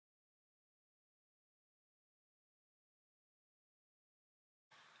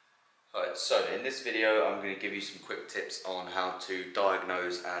Alright, so in this video I'm going to give you some quick tips on how to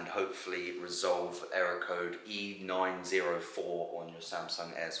diagnose and hopefully resolve error code E904 on your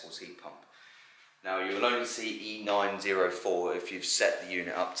Samsung air source heat pump. Now you will only see E904 if you've set the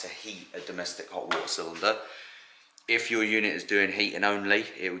unit up to heat a domestic hot water cylinder. If your unit is doing heating only,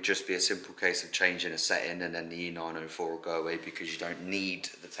 it would just be a simple case of changing a setting and then the E904 will go away because you don't need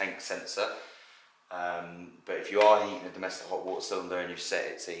the tank sensor. But if you are heating a domestic hot water cylinder and you've set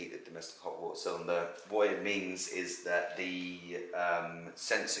it to heat the domestic hot water cylinder, what it means is that the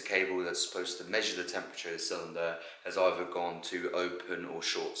sensor cable that's supposed to measure the temperature of the cylinder has either gone to open or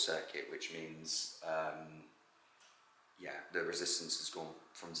short circuit, which means the resistance has gone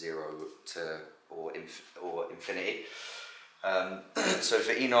from 0 to or infinity. So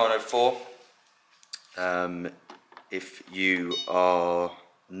for E904, if you are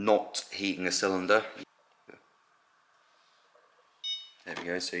not heating a cylinder, there we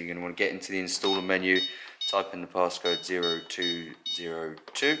go, so you're going to want to get into the installer menu, type in the passcode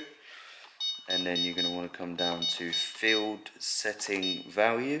 0202, and then you're going to want to come down to field setting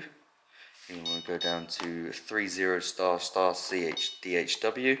value. You want to go down to 30 star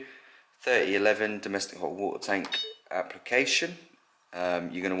DHW 3011 domestic hot water tank application.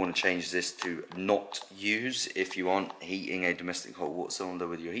 You're going to want to change this to not use if you aren't heating a domestic hot water cylinder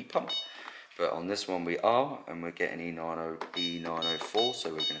with your heat pump. But on this one we are, and we're getting E904, so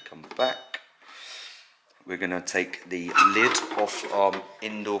we're going to come back. We're going to take the lid off our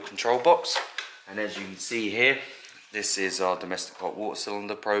indoor control box, and as you can see here, this is our domestic hot water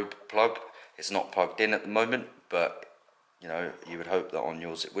cylinder probe plug. It's not plugged in at the moment, but you know, you would hope that on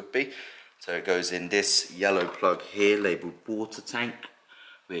yours it would be. So it goes in this yellow plug here labelled water tank,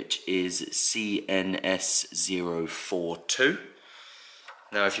 which is CNS042.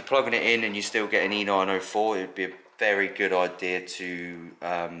 Now if you're plugging it in and you still get an E904, it would be a very good idea to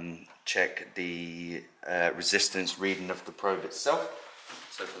check the resistance reading of the probe itself.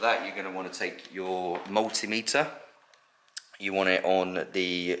 So for that you're going to want to take your multimeter. You want it on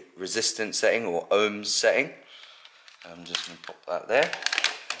the resistance setting or ohms setting. I'm just going to pop that there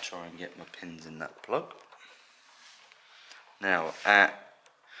and try and get my pins in that plug. Now at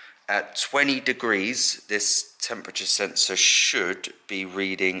 20 degrees this temperature sensor should be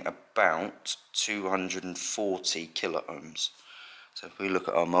reading about 240 kilo ohms. So if we look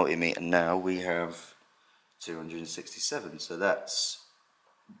at our multimeter now, we have 267, so that's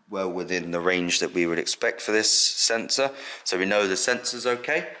well within the range that we would expect for this sensor. So we know the sensor's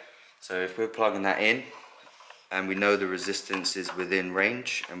okay. So if we're plugging that in and we know the resistance is within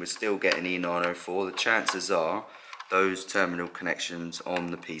range and we're still getting E904, the chances are those terminal connections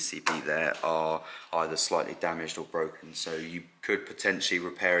on the PCB there are either slightly damaged or broken. So you could potentially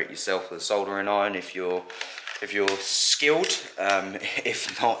repair it yourself with a soldering iron if you're skilled.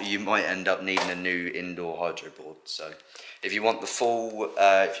 If not, you might end up needing a new indoor hydro board. So if you want the full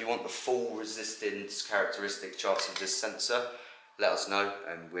resistance characteristic charts of this sensor, let us know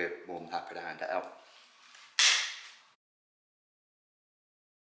and we're more than happy to hand it out.